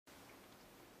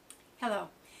Hello,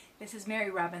 this is Mary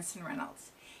Robinson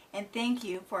Reynolds, and thank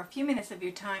you for a few minutes of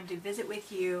your time to visit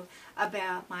with you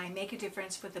about my Make a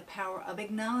Difference with the Power of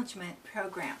Acknowledgement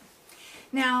program.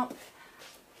 Now,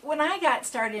 when I got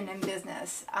started in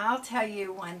business, I'll tell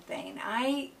you one thing.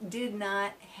 I did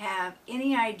not have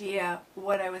any idea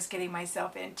what I was getting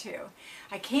myself into.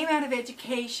 I came out of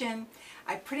education.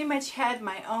 I pretty much had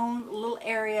my own little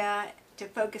area to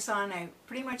focus on. I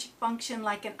pretty much functioned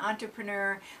like an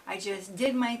entrepreneur. I just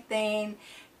did my thing,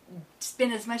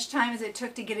 spent as much time as it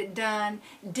took to get it done,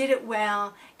 did it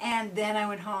well, and then I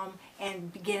went home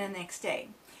and began the next day.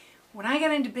 When I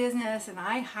got into business and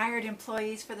I hired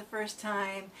employees for the first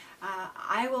time,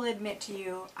 I will admit to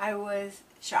you, I was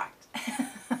shocked.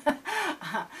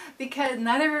 Because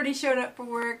not everybody showed up for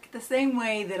work the same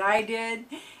way that I did.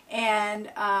 And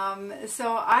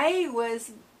so I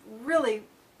was really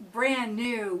brand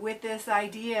new with this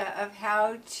idea of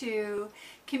how to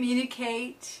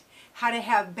communicate, how to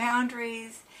have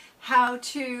boundaries, how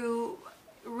to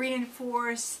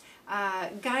reinforce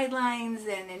guidelines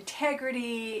and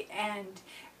integrity, and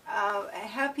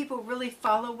have people really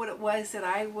follow what it was that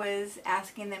I was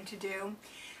asking them to do.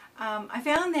 I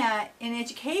found that in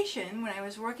education, when I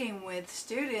was working with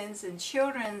students and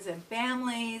children and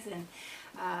families, and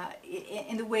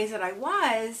in the ways that I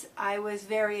was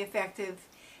very effective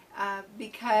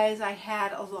because I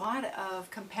had a lot of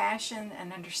compassion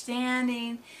and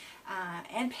understanding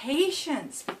and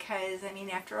patience, because I mean,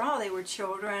 after all, they were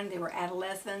children, they were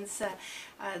adolescents,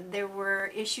 there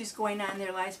were issues going on in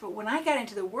their lives. But when I got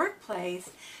into the workplace,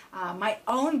 my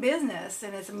own business,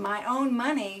 and it's my own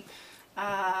money,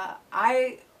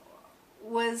 I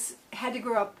had to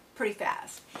grow up pretty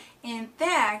fast. In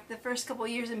fact, the first couple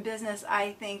of years in business,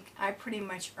 I think I pretty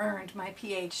much earned my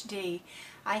PhD.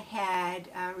 I had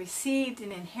received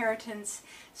an inheritance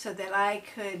so that I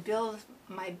could build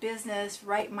my business,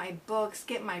 write my books,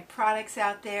 get my products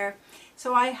out there.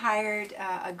 So I hired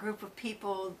a group of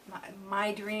people,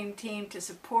 my dream team, to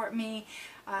support me.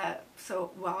 So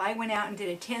while I went out and did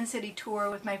a 10-city tour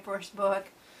with my first book,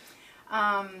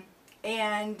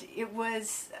 and it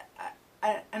was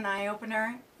an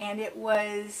eye-opener, and it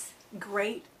was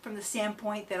great from the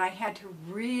standpoint that I had to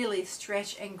really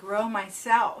stretch and grow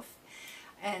myself,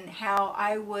 and how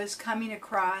I was coming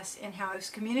across and how I was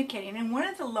communicating. And one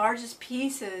of the largest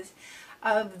pieces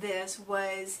of this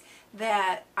was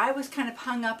that I was kind of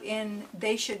hung up in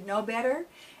they should know better,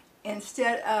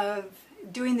 instead of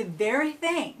doing the very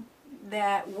thing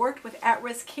that worked with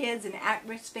at-risk kids and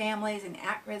at-risk families and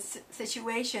at-risk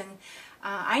situations.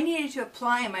 I needed to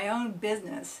apply in my own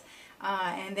business,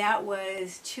 and that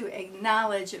was to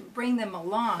acknowledge and bring them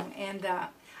along. And I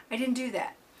didn't do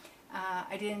that.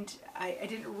 I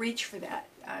didn't reach for that.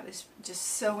 I was just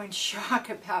so in shock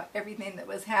about everything that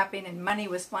was happening, and money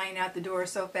was flying out the door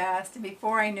so fast, and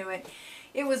before I knew it,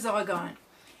 it was all gone.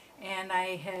 And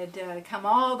I had come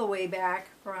all the way back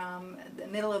from the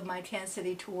middle of my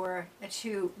 10-city tour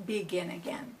to begin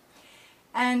again.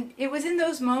 And it was in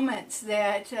those moments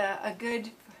that a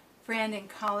good friend and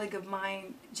colleague of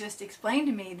mine just explained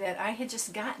to me that I had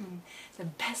just gotten the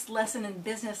best lesson in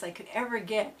business I could ever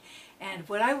get, and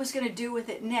what I was going to do with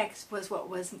it next was what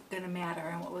was going to matter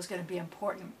and what was going to be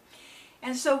important.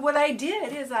 And so what I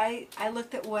did is I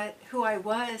looked at who I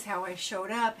was, how I showed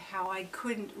up, how I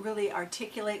couldn't really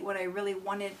articulate what I really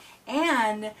wanted,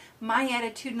 and my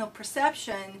attitudinal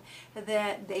perception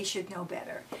that they should know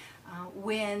better.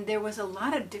 When there was a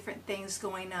lot of different things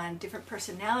going on, different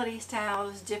personality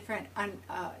styles, different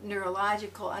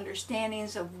neurological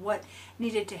understandings of what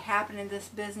needed to happen in this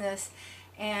business,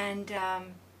 and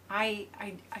I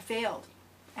failed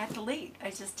at the lead.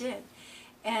 I just did.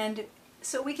 And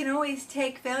so we can always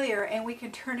take failure and we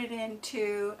can turn it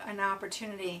into an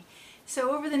opportunity.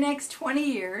 So over the next 20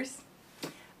 years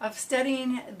of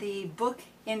studying the book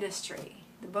industry,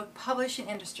 the book publishing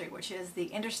industry, which is the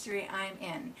industry I'm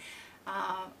in,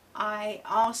 I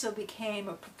also became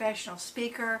a professional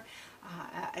speaker,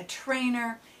 a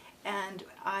trainer, and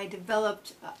I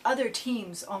developed other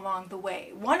teams along the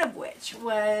way. One of which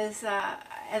was,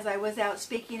 as I was out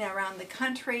speaking around the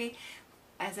country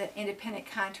as an independent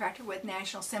contractor with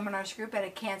National Seminars Group out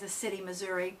of Kansas City,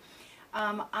 Missouri,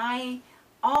 I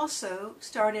also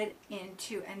started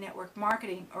into a network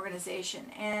marketing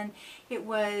organization, and it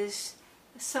was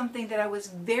something that I was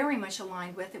very much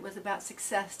aligned with. It was about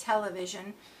success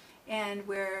television, and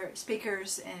where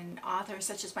speakers and authors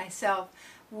such as myself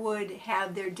would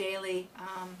have their daily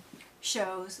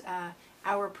shows,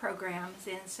 our programs,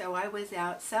 and so I was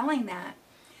out selling that.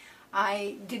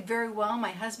 I did very well.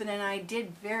 My husband and I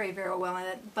did very, very well in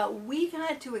it, but we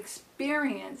got to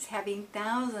experience having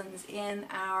thousands in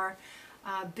our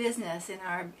business,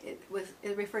 and it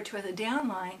referred to as a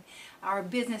downline, our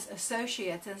business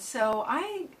associates. And so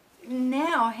I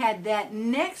now had that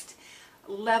next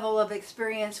level of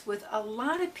experience with a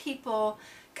lot of people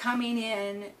coming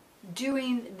in,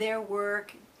 doing their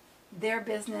work, their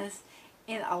business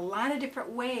in a lot of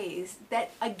different ways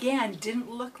that, again, didn't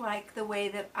look like the way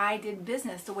that I did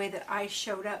business, the way that I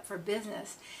showed up for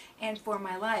business and for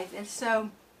my life. And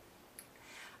so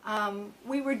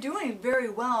we were doing very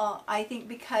well, I think,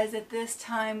 because at this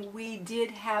time we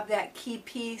did have that key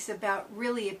piece about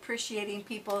really appreciating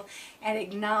people and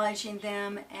acknowledging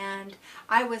them. And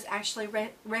I was actually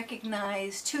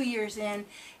recognized 2 years in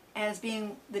as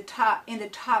being in the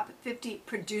top 50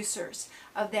 producers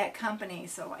of that company.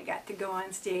 So I got to go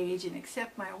on stage and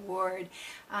accept my award.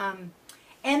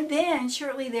 And then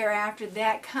shortly thereafter,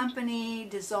 that company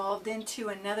dissolved into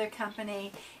another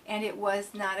company, and it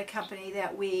was not a company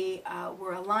that we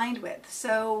were aligned with.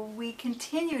 So we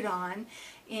continued on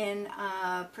in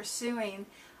pursuing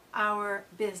our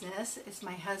business. It's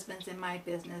my husband's and my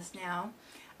business now.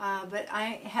 But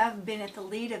I have been at the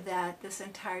lead of that this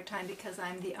entire time because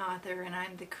I'm the author and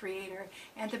I'm the creator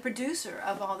and the producer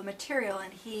of all the material,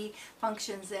 and he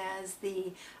functions as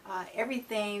the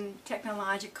everything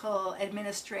technological,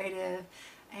 administrative,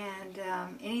 and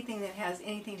anything that has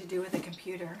anything to do with a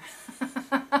computer.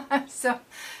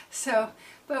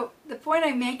 But the point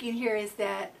I'm making here is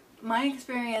that my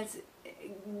experience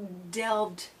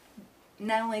delved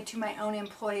not only to my own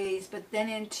employees, but then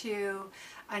into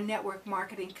a network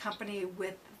marketing company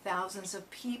with thousands of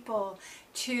people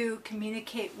to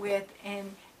communicate with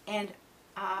and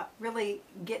really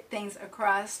get things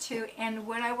across to. And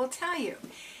what I will tell you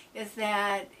is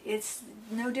that it's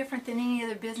no different than any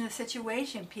other business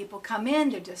situation. People come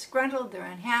in, they're disgruntled, they're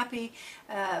unhappy,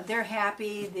 they're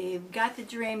happy, they've got the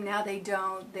dream, now they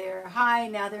don't, they're high,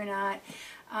 now they're not.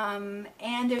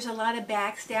 And there's a lot of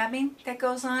backstabbing that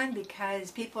goes on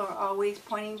because people are always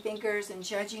pointing fingers and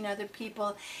judging other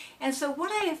people. And so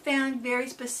what I have found very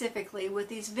specifically with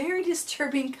these very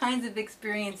disturbing kinds of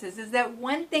experiences is that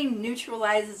one thing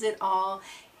neutralizes it all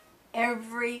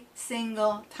every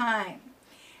single time.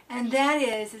 And that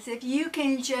is if you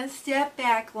can just step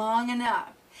back long enough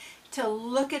to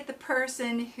look at the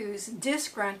person who's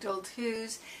disgruntled,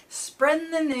 who's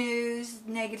spreading the news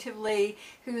negatively,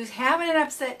 who's having an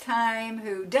upset time,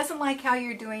 who doesn't like how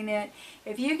you're doing it,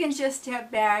 if you can just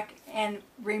step back and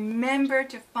remember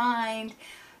to find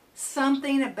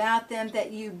something about them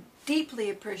that you deeply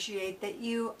appreciate, that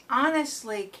you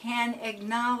honestly can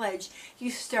acknowledge,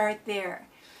 you start there.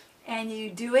 And you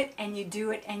do it, and you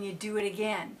do it, and you do it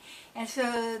again. And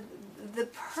so the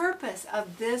purpose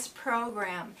of this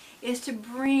program is to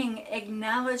bring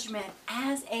acknowledgement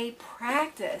as a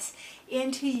practice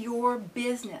into your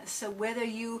business. So whether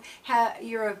you're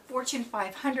a Fortune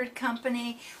 500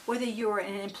 company, whether you're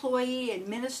an employee,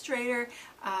 administrator,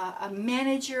 a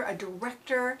manager, a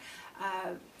director,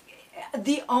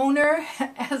 the owner,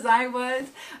 as I was,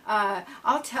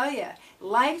 I'll tell you,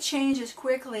 life changes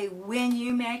quickly when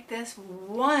you make this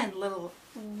one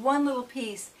little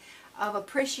piece of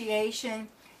appreciation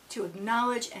to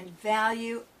acknowledge and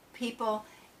value people.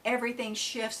 Everything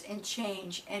shifts and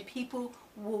change, and people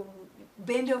will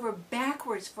bend over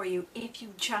backwards for you if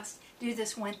you just do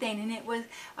this one thing. And it was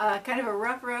kind of a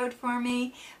rough road for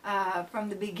me from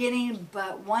the beginning,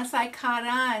 but once I caught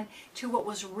on to what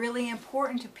was really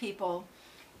important to people,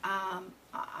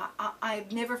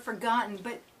 I've never forgotten.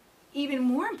 But even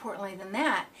more importantly than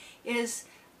that is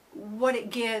what it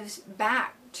gives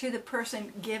back to the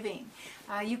person giving.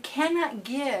 You cannot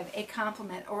give a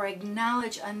compliment or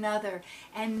acknowledge another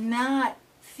and not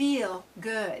feel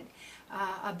good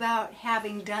about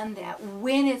having done that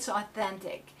when it's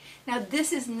authentic. Now,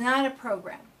 this is not a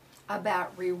program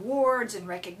about rewards and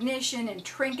recognition and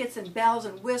trinkets and bells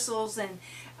and whistles, and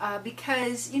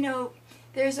because, you know,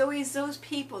 there's always those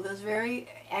people, those very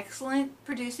excellent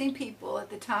producing people at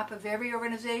the top of every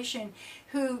organization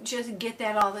who just get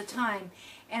that all the time.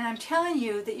 And I'm telling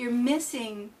you that you're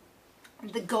missing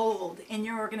the gold in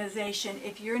your organization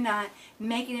if you're not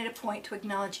making it a point to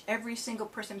acknowledge every single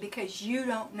person, because you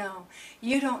don't know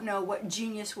what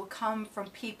genius will come from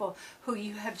people who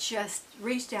you have just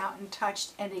reached out and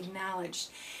touched and acknowledged.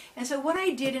 And so what I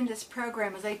did in this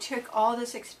program is I took all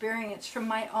this experience from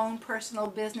my own personal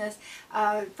business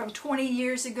from 20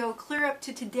 years ago clear up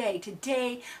to today.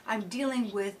 Today I'm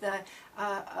dealing with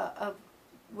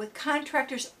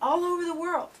contractors all over the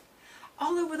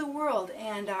world,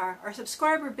 and our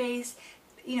subscriber base,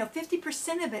 you know,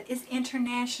 50% of it is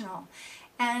international.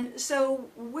 And so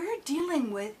we're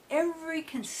dealing with every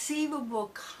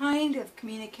conceivable kind of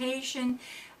communication,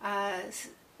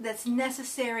 that's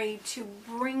necessary to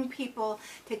bring people,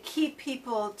 to keep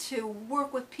people, to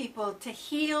work with people, to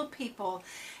heal people.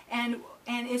 And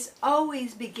it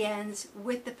always begins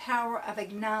with the power of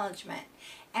acknowledgement.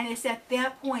 And it's at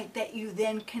that point that you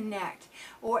then connect,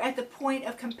 or at the point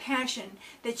of compassion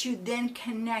that you then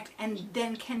connect and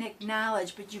then can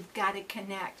acknowledge, but you've got to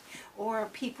connect. Or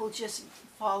people just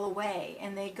fall away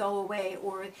and they go away,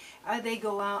 or they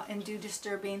go out and do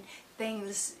disturbing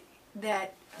things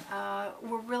that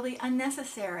were really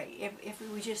unnecessary if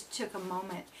we just took a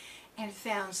moment and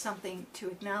found something to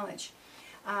acknowledge.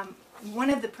 One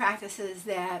of the practices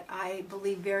that I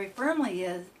believe very firmly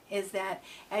is that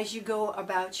as you go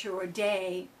about your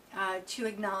day, to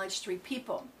acknowledge 3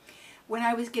 people. When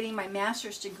I was getting my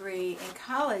master's degree in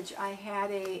college, I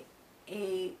had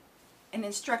an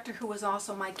instructor who was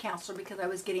also my counselor. Because I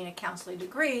was getting a counseling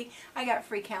degree, I got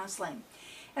free counseling.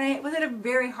 And I was at a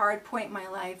very hard point in my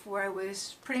life where I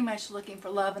was pretty much looking for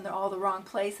love in all the wrong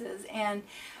places. And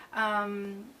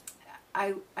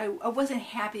I wasn't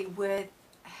happy with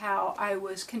how I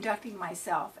was conducting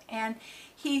myself. And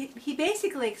he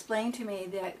basically explained to me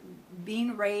that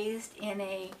being raised in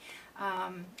a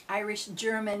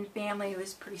Irish-German family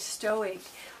was pretty stoic.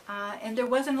 And there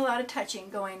wasn't a lot of touching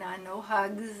going on. No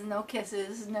hugs, no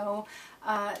kisses, no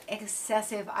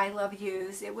excessive I love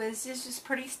yous. It was just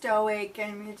pretty stoic,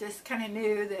 and you just kind of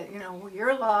knew that, you know,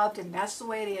 you're loved and that's the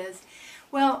way it is.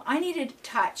 Well, I needed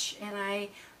touch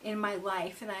in my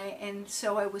life, and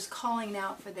so I was calling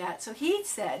out for that. So he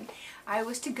said I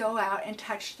was to go out and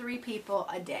touch 3 people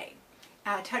a day.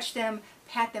 Touch them,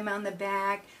 pat them on the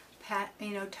back,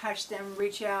 touch them,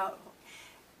 reach out,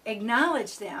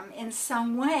 acknowledge them in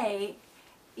some way,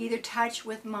 either touch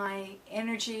with my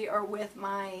energy or with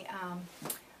my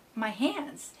my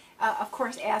hands. Of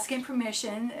course, asking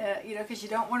permission, because you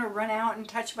don't want to run out and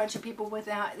touch a bunch of people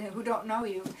who don't know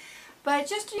you. But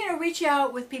just, reach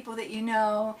out with people that you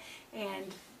know,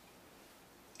 and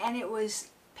it was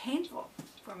painful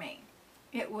for me.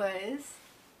 It was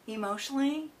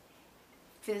emotionally,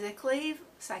 physically,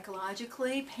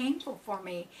 psychologically painful for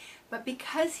me. But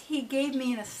because he gave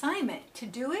me an assignment to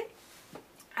do it,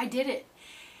 I did it.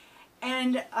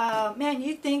 And man,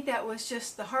 you'd think that was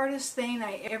just the hardest thing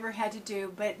I ever had to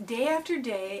do. But day after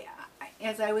day,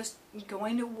 as I was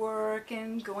going to work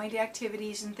and going to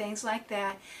activities and things like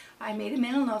that, I made a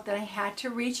mental note that I had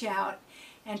to reach out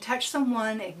and touch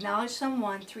someone, acknowledge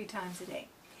someone 3 times a day.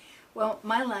 Well,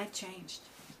 my life changed.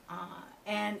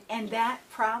 And that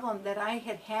problem that I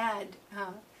had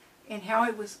in how I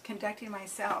was conducting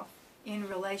myself in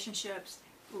relationships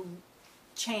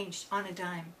changed on a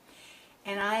dime.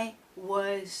 And I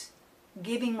was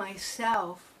giving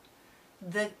myself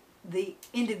the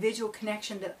individual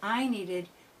connection that I needed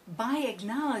by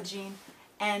acknowledging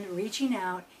and reaching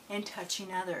out and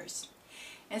touching others.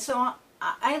 And so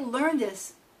I learned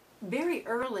this very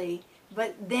early,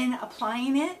 but then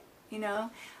applying it,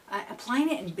 applying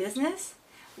it in business,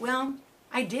 well,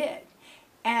 I did.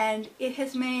 And it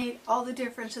has made all the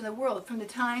difference in the world. From the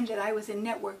time that I was in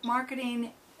network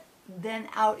marketing, then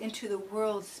out into the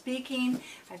world speaking.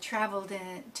 I've traveled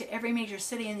to every major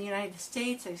city in the United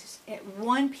States. At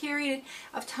one period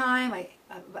of time,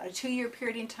 about a 2-year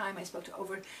period in time, I spoke to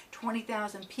over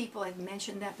 20,000 people. I've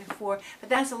mentioned that before, but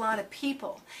that's a lot of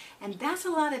people. And that's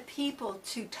a lot of people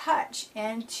to touch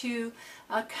and to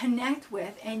connect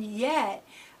with, and yet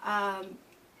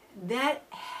that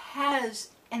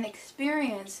has an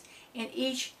experience in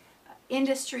each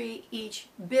industry, each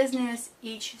business,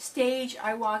 each stage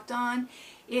I walked on.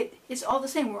 It's all the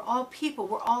same. We're all people.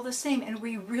 We're all the same. And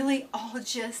we really all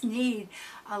just need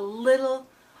a little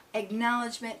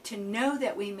acknowledgement to know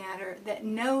that we matter, that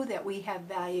know that we have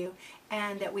value,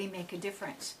 and that we make a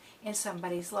difference in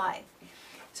somebody's life.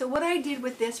 So what I did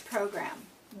with this program,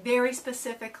 very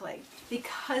specifically,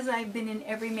 because I've been in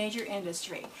every major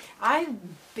industry, I've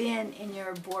been in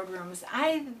your boardrooms,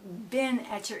 I've been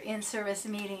at your in-service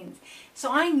meetings, so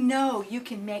I know you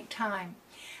can make time.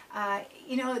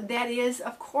 That is,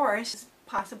 of course,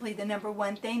 possibly the number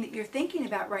one thing that you're thinking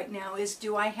about right now is,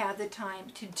 do I have the time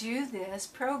to do this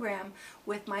program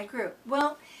with my group?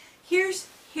 Well, here's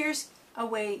a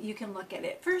way you can look at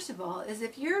it. First of all, is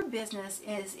if your business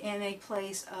is in a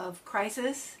place of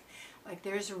crisis, like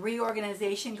there's a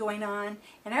reorganization going on,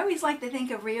 and I always like to think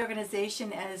of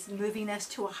reorganization as moving us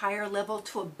to a higher level,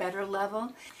 to a better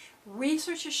level.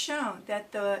 Research has shown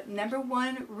that the number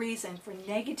one reason for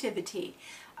negativity,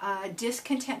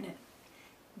 discontentment,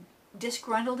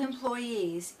 disgruntled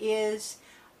employees is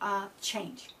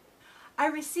change. I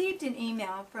received an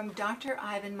email from Dr.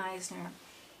 Ivan Meisner,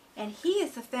 and he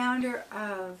is the founder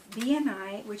of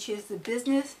BNI, which is the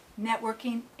Business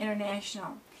Networking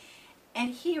International.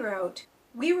 And he wrote,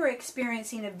 "We were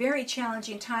experiencing a very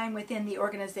challenging time within the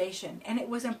organization, and it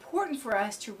was important for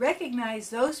us to recognize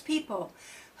those people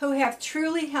who have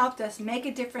truly helped us make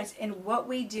a difference in what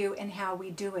we do and how we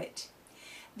do it.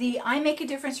 The I Make a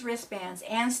Difference wristbands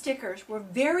and stickers were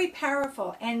very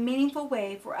powerful and meaningful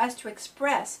way for us to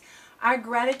express our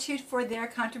gratitude for their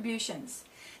contributions.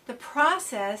 The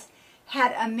process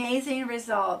had amazing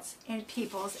results in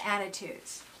people's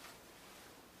attitudes."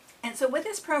 And so what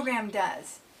this program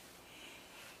does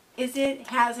is it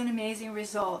has an amazing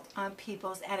result on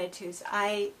people's attitudes.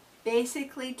 I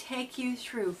basically take you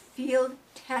through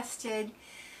field-tested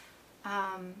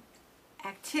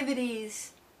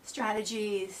activities,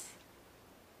 strategies,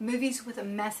 movies with a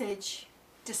message,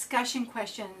 discussion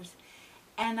questions,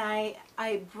 and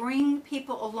I bring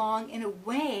people along in a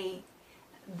way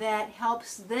that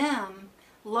helps them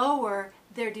lower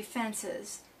their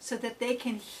defenses so that they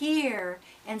can hear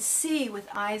and see with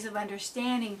eyes of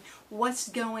understanding what's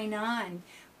going on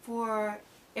for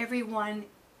everyone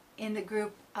in the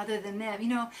group other than them. You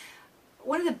know,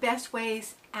 one of the best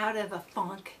ways out of a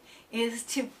funk is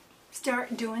to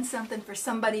start doing something for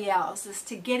somebody else, is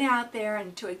to get out there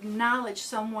and to acknowledge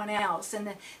someone else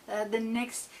in the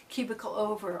next cubicle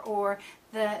over or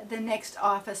the next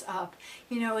office up.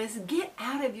 You know, is get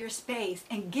out of your space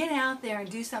and get out there and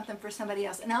do something for somebody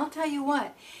else. And I'll tell you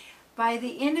what, by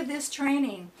the end of this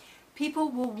training, people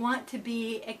will want to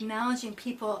be acknowledging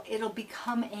people. It'll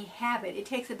become a habit. It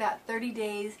takes about 30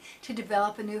 days to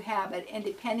develop a new habit, and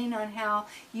depending on how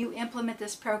you implement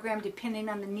this program, depending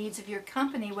on the needs of your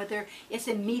company, whether it's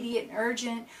immediate and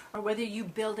urgent or whether you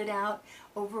build it out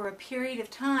over a period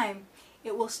of time,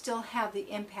 it will still have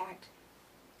the impact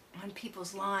on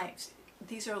people's lives.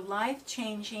 These are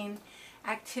life-changing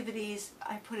activities.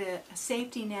 I put a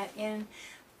safety net in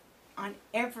on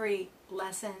every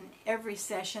lesson, every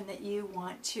session that you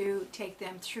want to take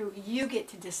them through. You get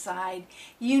to decide.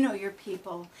 You know your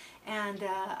people. And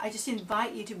I just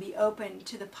invite you to be open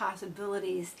to the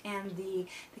possibilities and the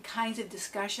kinds of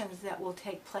discussions that will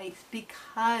take place,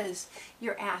 because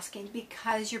you're asking,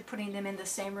 because you're putting them in the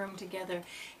same room together,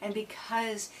 and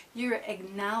because you're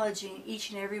acknowledging each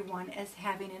and every one as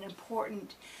having an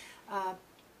important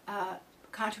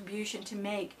contribution to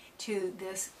make to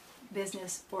this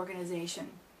business organization.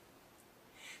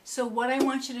 So what I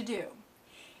want you to do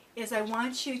is I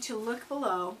want you to look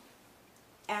below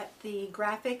at the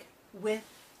graphic with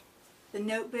the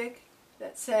notebook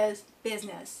that says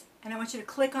business, and I want you to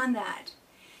click on that,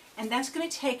 and that's going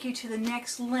to take you to the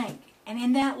next link. And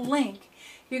in that link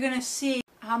you're going to see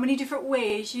how many different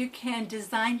ways you can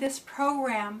design this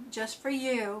program just for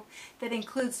you that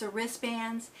includes the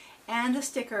wristbands and the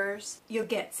stickers. You'll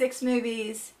get 6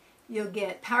 movies, you'll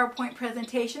get PowerPoint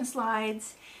presentation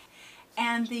slides,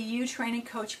 and the UTrain and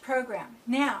Coach program.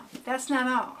 Now, that's not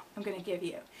all I'm going to give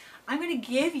you. I'm going to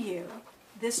give you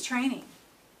this training.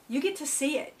 You get to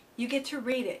see it. You get to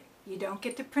read it. You don't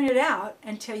get to print it out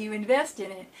until you invest in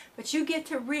it, but you get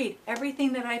to read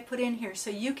everything that I put in here so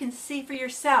you can see for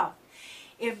yourself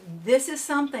if this is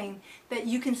something that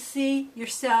you can see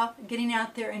yourself getting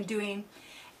out there and doing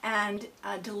and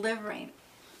delivering.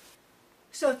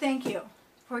 So thank you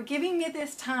for giving me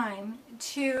this time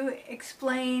to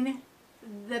explain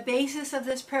the basis of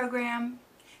this program,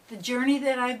 the journey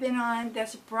that I've been on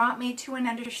that's brought me to an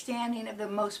understanding of the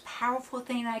most powerful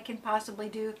thing I can possibly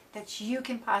do, that you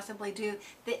can possibly do,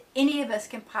 that any of us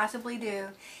can possibly do,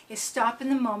 is stop in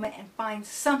the moment and find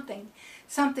something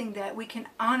that we can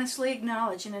honestly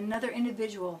acknowledge in another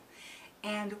individual,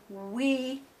 and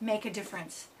we make a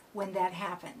difference when that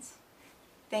happens.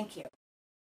 Thank you.